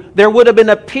true, there would have been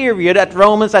a period at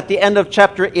Romans at the end of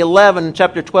chapter 11,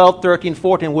 chapter 12, 13,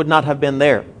 14 would not have been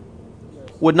there.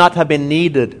 Would not have been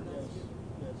needed.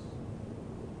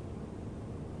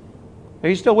 Are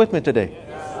you still with me today?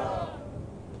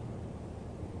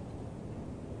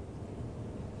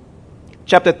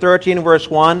 Chapter 13, verse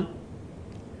 1.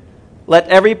 "Let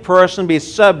every person be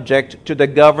subject to the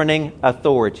governing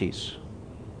authorities."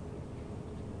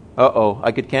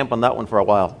 I could camp on that one for a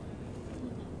while.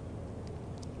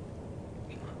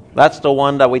 That's the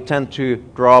one that we tend to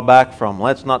draw back from.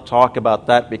 Let's not talk about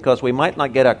that, because we might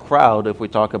not get a crowd if we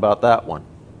talk about that one.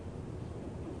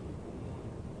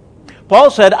 Paul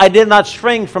said, "I did not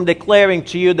shrink from declaring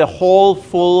to you the whole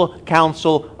full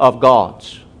counsel of God."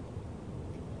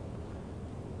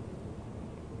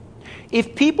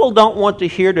 If people don't want to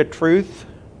hear the truth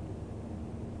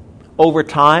over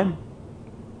time,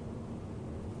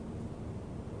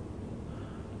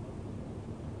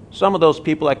 some of those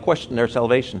people, I question their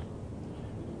salvation.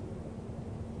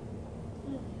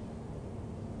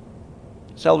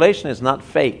 Salvation is not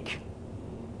fake.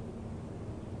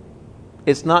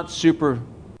 It's not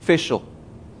superficial.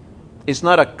 It's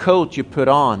not a coat you put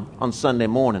on Sunday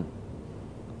morning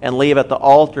and leave at the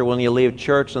altar when you leave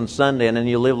church on Sunday, and then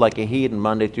you live like a heathen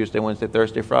Monday, Tuesday, Wednesday,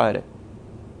 Thursday, Friday.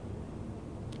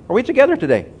 Are we together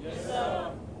today? Yes,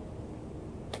 sir.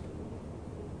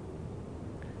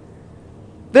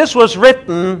 This was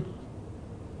written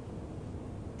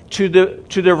to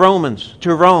the Romans,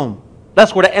 to Rome.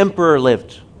 That's where the emperor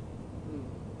lived.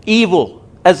 Evil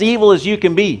as you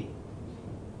can be.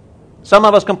 Some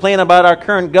of us complain about our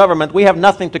current government. We have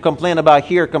nothing to complain about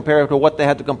here compared to what they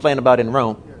had to complain about in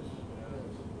Rome.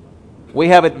 We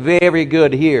have it very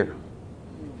good here.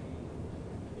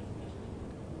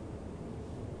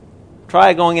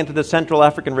 Try going into the Central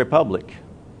African Republic.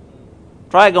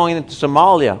 Try going into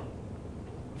Somalia,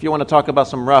 if you want to talk about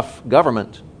some rough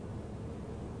government.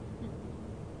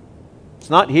 It's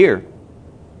not here.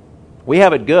 We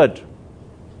have it good.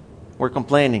 We're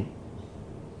complaining.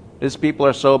 These people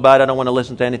are so bad, I don't want to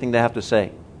listen to anything they have to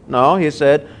say. No, he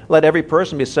said, let every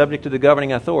person be subject to the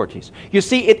governing authorities. You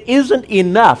see, it isn't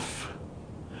enough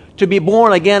to be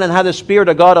born again and have the Spirit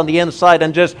of God on the inside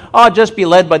and just be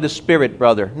led by the Spirit,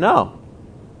 brother. No.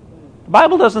 The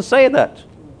Bible doesn't say that.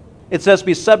 It says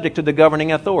be subject to the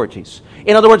governing authorities.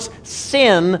 In other words,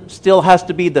 sin still has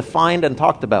to be defined and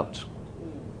talked about.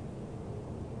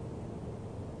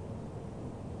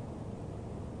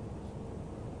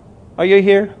 Are you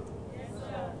here?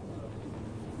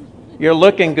 You're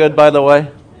looking good, by the way.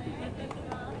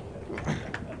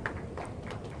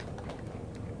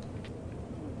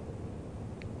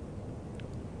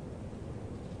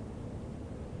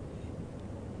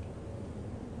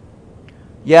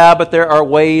 Yeah, but there are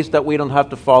ways that we don't have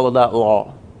to follow that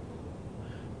law.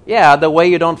 Yeah, the way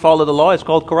you don't follow the law is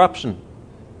called corruption.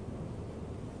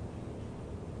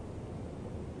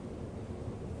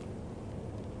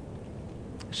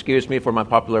 Excuse me for my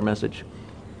popular message.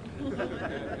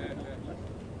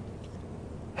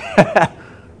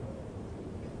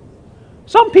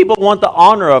 Some people want the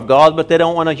honor of God, but they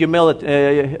don't want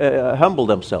to humble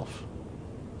themselves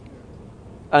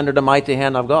under the mighty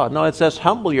hand of God. No, it says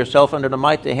humble yourself under the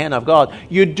mighty hand of God.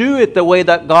 You do it the way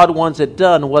that God wants it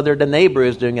done, whether the neighbor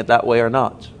is doing it that way or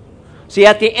not. See,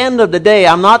 at the end of the day,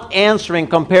 I'm not answering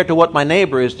compared to what my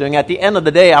neighbor is doing. At the end of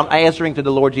the day, I'm answering to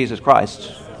the Lord Jesus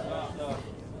Christ.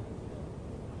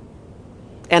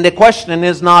 And the question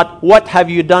is not, what have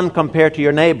you done compared to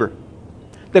your neighbor?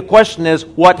 The question is,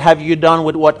 what have you done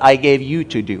with what I gave you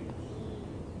to do?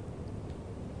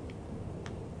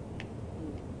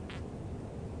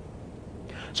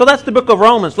 So that's the book of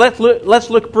Romans. Let's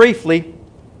look briefly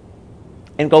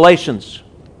in Galatians.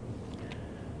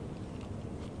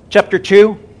 Chapter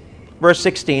 2, verse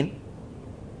 16.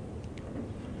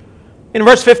 In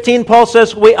verse 15, Paul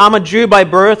says, I'm a Jew by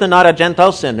birth and not a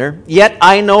Gentile sinner. Yet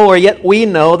we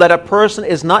know that a person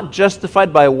is not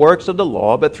justified by works of the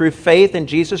law, but through faith in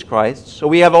Jesus Christ. So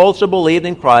we have also believed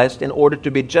in Christ in order to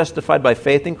be justified by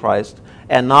faith in Christ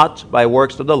and not by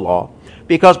works of the law.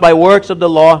 Because by works of the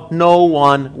law, no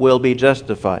one will be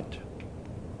justified.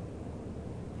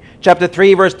 Chapter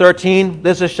 3, verse 13,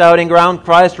 this is shouting ground.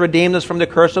 Christ redeemed us from the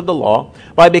curse of the law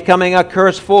by becoming a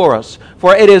curse for us.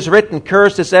 For it is written,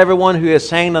 cursed is everyone who is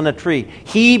hanged on a tree.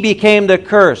 He became the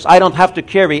curse. I don't have to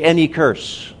carry any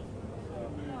curse.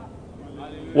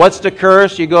 What's the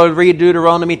curse? You go read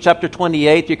Deuteronomy chapter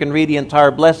 28. You can read the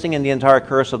entire blessing and the entire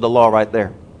curse of the law right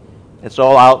there. It's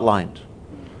all outlined.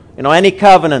 You know, any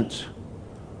covenant,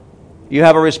 you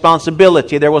have a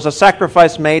responsibility. There was a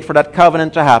sacrifice made for that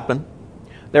covenant to happen.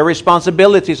 There are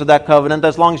responsibilities of that covenant.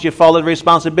 As long as you follow the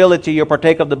responsibility, you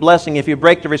partake of the blessing. If you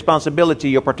break the responsibility,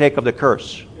 you partake of the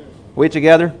curse. Are we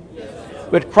together?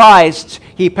 Yes. With Christ,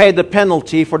 He paid the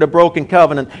penalty for the broken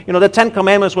covenant. You know, the 10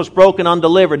 Commandments was broken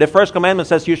undelivered. The first commandment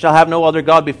says, you shall have no other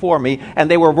God before me.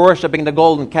 And they were worshiping the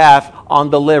golden calf on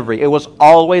delivery. It was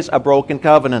always a broken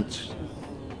covenant.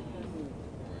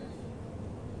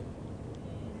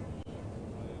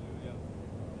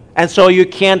 And so you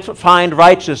can't find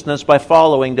righteousness by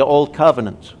following the old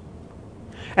covenant.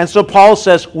 And so Paul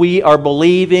says we are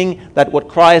believing that what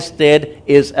Christ did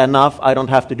is enough. I don't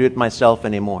have to do it myself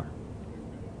anymore.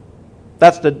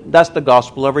 That's the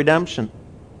gospel of redemption.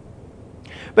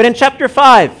 But in chapter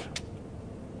 5,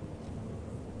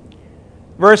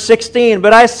 verse 16,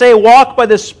 but I say walk by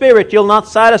the Spirit, you'll not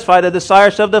satisfy the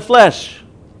desires of the flesh.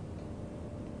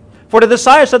 For the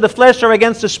desires of the flesh are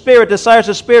against the Spirit, desires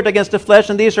of the Spirit against the flesh,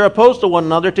 and these are opposed to one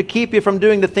another to keep you from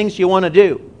doing the things you want to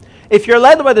do. If you're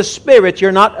led by the Spirit,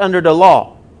 you're not under the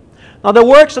law. Now the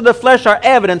works of the flesh are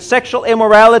evident: sexual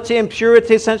immorality,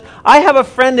 impurity, sense. I have a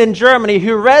friend in Germany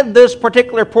who read this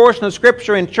particular portion of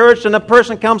Scripture in church, and a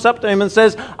person comes up to him and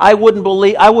says, I wouldn't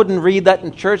read that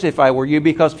in church if I were you,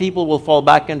 because people will fall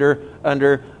back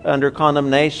under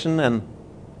condemnation and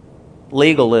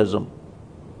legalism.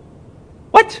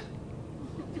 What?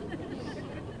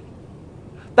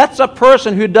 That's a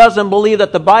person who doesn't believe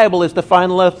that the Bible is the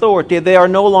final authority. They are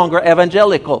no longer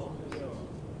evangelical.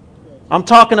 I'm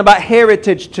talking about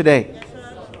heritage today.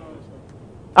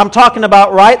 I'm talking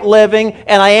about right living,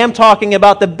 and I am talking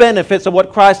about the benefits of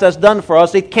what Christ has done for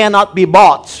us. It cannot be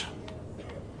bought.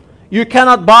 You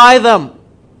cannot buy them.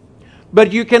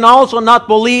 But you can also not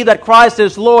believe that Christ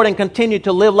is Lord and continue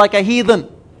to live like a heathen.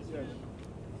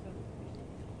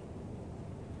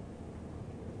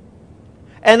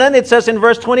 And then it says in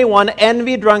verse 21,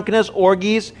 envy, drunkenness,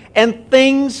 orgies, and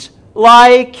things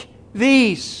like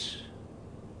these.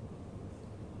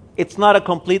 It's not a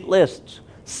complete list.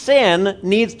 Sin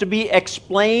needs to be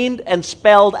explained and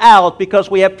spelled out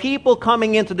because we have people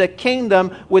coming into the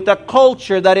kingdom with a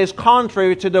culture that is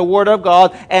contrary to the Word of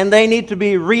God, and they need to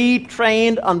be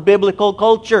retrained on biblical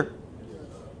culture.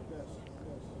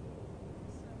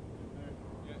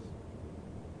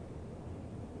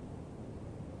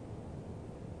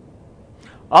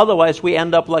 Otherwise, we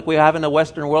end up like we have in the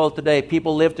Western world today.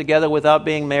 People live together without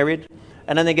being married,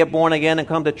 and then they get born again and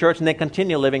come to church, and they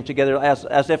continue living together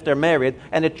as if they're married,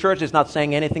 and the church is not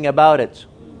saying anything about it.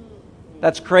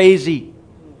 That's crazy.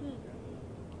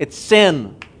 It's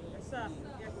sin.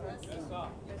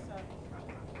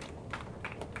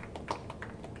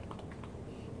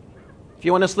 If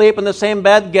you want to sleep in the same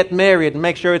bed, get married, and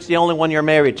make sure it's the only one you're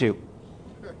married to.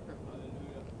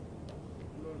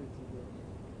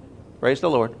 Praise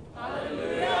the Lord.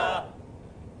 Hallelujah.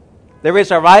 There is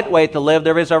a right way to live,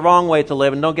 there is a wrong way to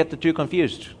live, and don't get the two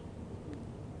confused.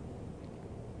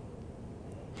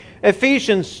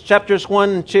 Ephesians chapters 1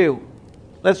 and 2.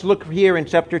 Let's look here in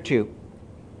chapter 2,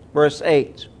 verse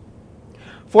 8.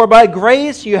 For by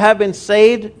grace you have been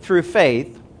saved through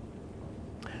faith.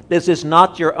 This is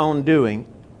not your own doing.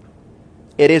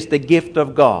 It is the gift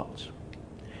of God.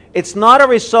 It's not a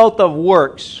result of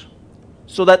works,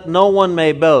 so that no one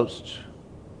may boast.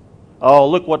 Oh,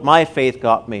 look what my faith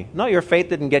got me. No, your faith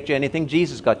didn't get you anything.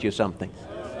 Jesus got you something.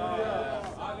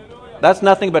 That's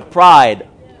nothing but pride.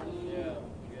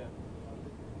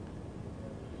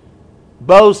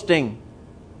 Boasting.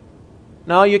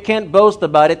 No, you can't boast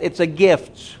about it. It's a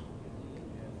gift.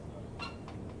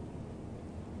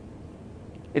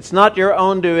 It's not your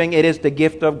own doing. It is the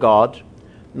gift of God.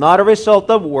 Not a result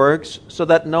of works, so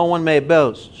that no one may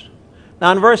boast.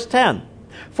 Now in verse 10.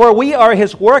 For we are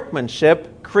His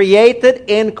workmanship, created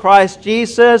in Christ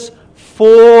Jesus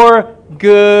for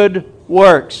good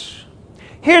works.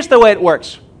 Here's the way it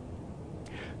works.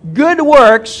 Good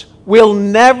works will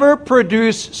never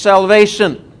produce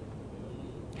salvation.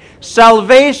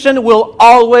 Salvation will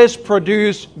always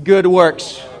produce good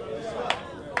works.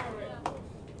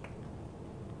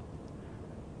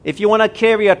 If you want to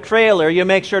carry a trailer, you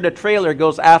make sure the trailer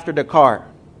goes after the car.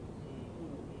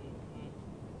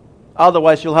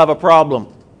 Otherwise, you'll have a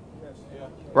problem.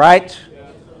 Right?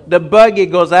 The buggy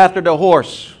goes after the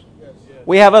horse.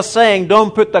 We have a saying,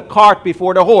 don't put the cart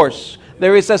before the horse.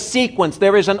 There is a sequence.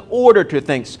 There is an order to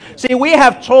things. See, we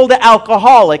have told the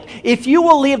alcoholic, if you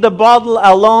will leave the bottle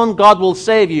alone, God will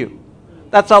save you.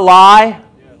 That's a lie.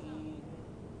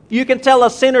 You can tell a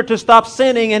sinner to stop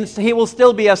sinning and he will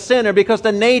still be a sinner because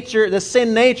the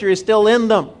sin nature is still in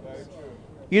them.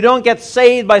 You don't get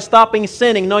saved by stopping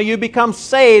sinning. No, you become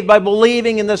saved by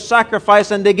believing in the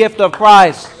sacrifice and the gift of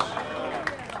Christ.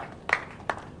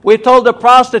 We told the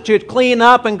prostitute, clean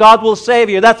up and God will save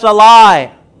you. That's a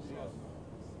lie.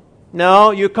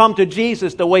 No, you come to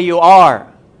Jesus the way you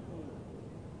are.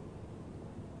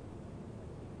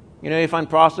 You know, you find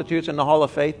prostitutes in the Hall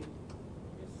of Faith.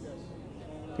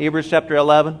 Hebrews chapter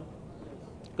 11.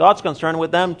 God's concerned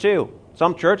with them too.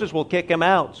 Some churches will kick them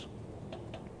out.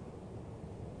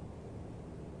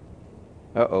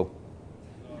 Uh-oh.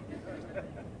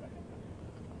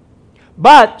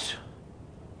 But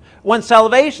when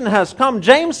salvation has come,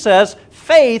 James says,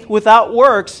 faith without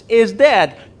works is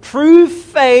dead. True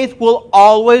faith will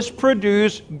always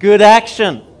produce good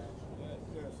action.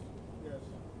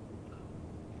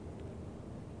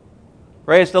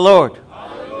 Praise the Lord.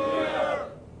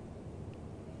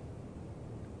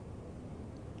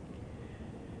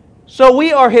 So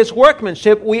we are His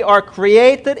workmanship. We are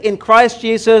created in Christ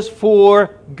Jesus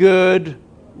for good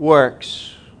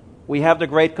works. We have the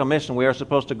Great Commission. We are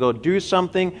supposed to go do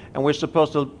something, and we're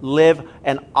supposed to live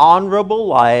an honorable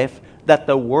life that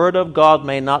the Word of God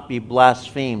may not be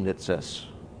blasphemed, it says.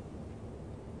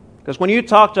 Because when you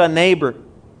talk to a neighbor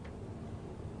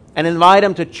and invite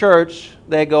them to church,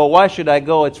 they go, why should I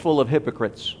go? It's full of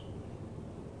hypocrites.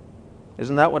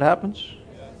 Isn't that what happens?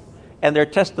 Yes. And their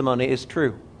testimony is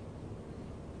true.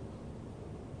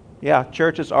 Yeah,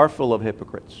 churches are full of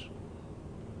hypocrites.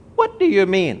 What do you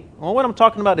mean? Well, what I'm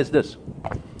talking about is this.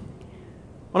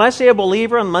 When I see a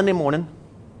believer on Monday morning,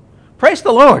 praise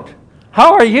the Lord.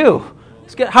 How are you?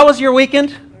 It's good. How was your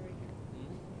weekend?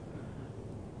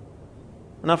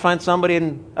 And I find somebody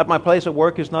at my place of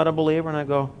work who's not a believer, and I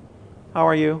go, how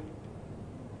are you?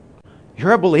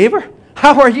 You're a believer?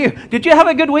 How are you? Did you have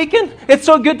a good weekend? It's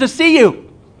so good to see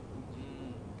you.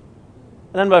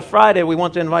 And then by Friday, we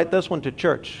want to invite this one to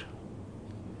church.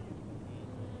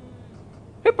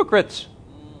 Hypocrites.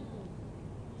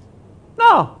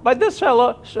 No, by this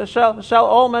shall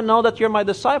all men know that you're my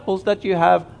disciples, that you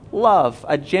have love,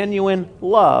 a genuine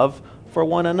love for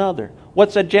one another.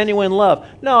 What's a genuine love?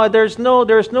 No, there's no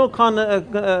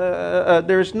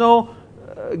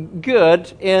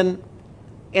good in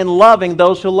loving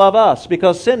those who love us,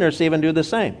 because sinners even do the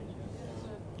same.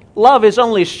 Love is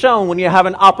only shown when you have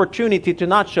an opportunity to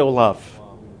not show love.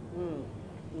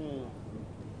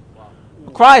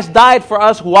 Christ died for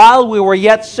us while we were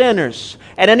yet sinners.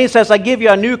 And then he says, I give you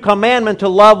a new commandment to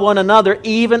love one another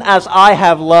even as I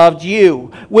have loved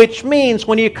you. Which means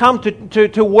when you come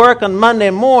to work on Monday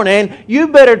morning, you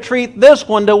better treat this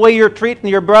one the way you're treating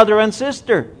your brother and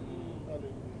sister.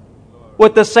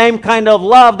 With the same kind of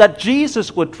love that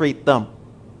Jesus would treat them.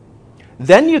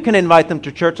 Then you can invite them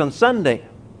to church on Sunday.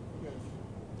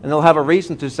 And they'll have a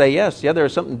reason to say, yes,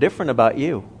 there's something different about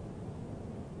you.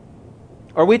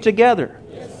 Are we together?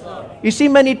 Yes, sir. You see,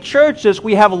 many churches,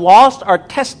 we have lost our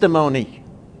testimony.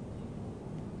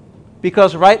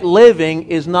 Because right living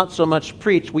is not so much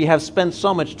preached. We have spent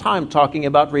so much time talking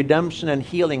about redemption and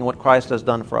healing, what Christ has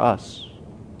done for us.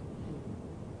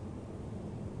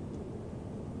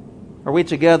 Are we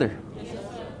together? Yes,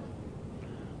 sir.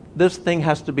 This thing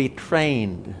has to be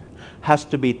trained, has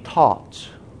to be taught.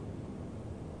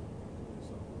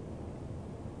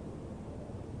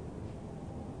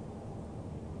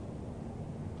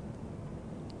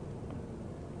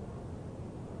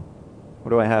 What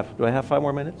do I have? Do I have 5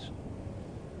 more minutes?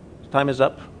 Time is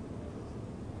up.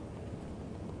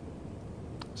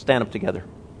 Stand up together.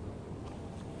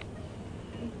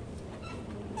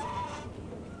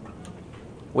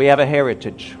 We have a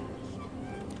heritage.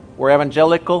 We're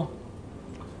evangelical.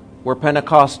 We're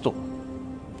Pentecostal.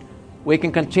 We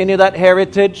can continue that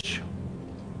heritage,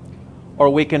 or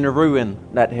we can ruin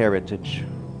that heritage.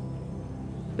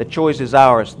 The choice is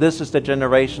ours. This is the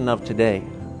generation of today.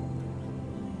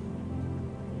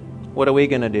 What are we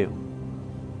going to do?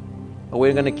 Are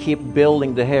we going to keep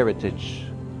building the heritage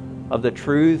of the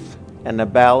truth and the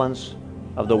balance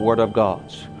of the Word of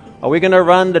God? Are we going to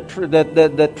run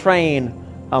the train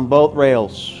on both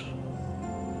rails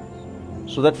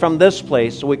so that from this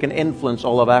place we can influence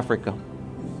all of Africa?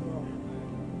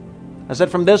 I said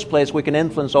from this place we can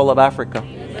influence all of Africa.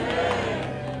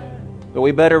 But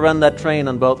we better run that train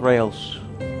on both rails.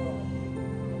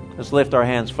 Let's lift our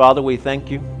hands. Father, we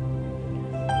thank you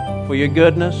for your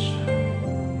goodness,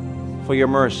 for your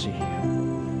mercy.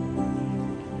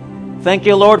 Thank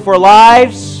you, Lord, for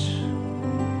lives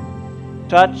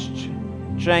touched,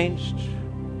 changed.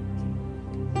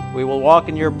 We will walk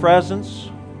in your presence.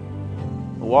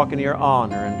 We'll walk in your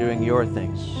honor and doing your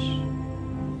things.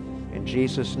 In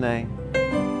Jesus' name.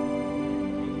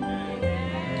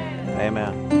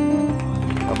 Amen.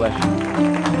 God bless you.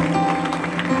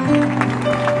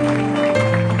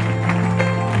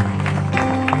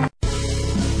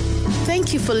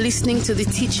 Thank you for listening to the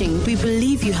teaching. We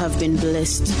believe you have been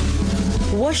blessed.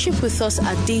 Worship with us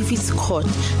at David's Court,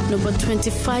 number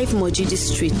 25 Mojidi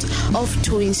Street, off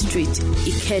Towing Street,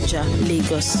 Ikeja,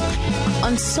 Lagos.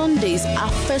 On Sundays, our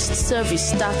first service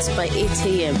starts by 8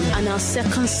 a.m. and our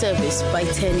second service by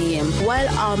 10 a.m., while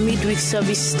our midweek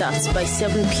service starts by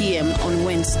 7 p.m. on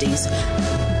Wednesdays.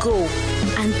 Go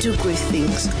and do great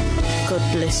things. God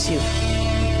bless you.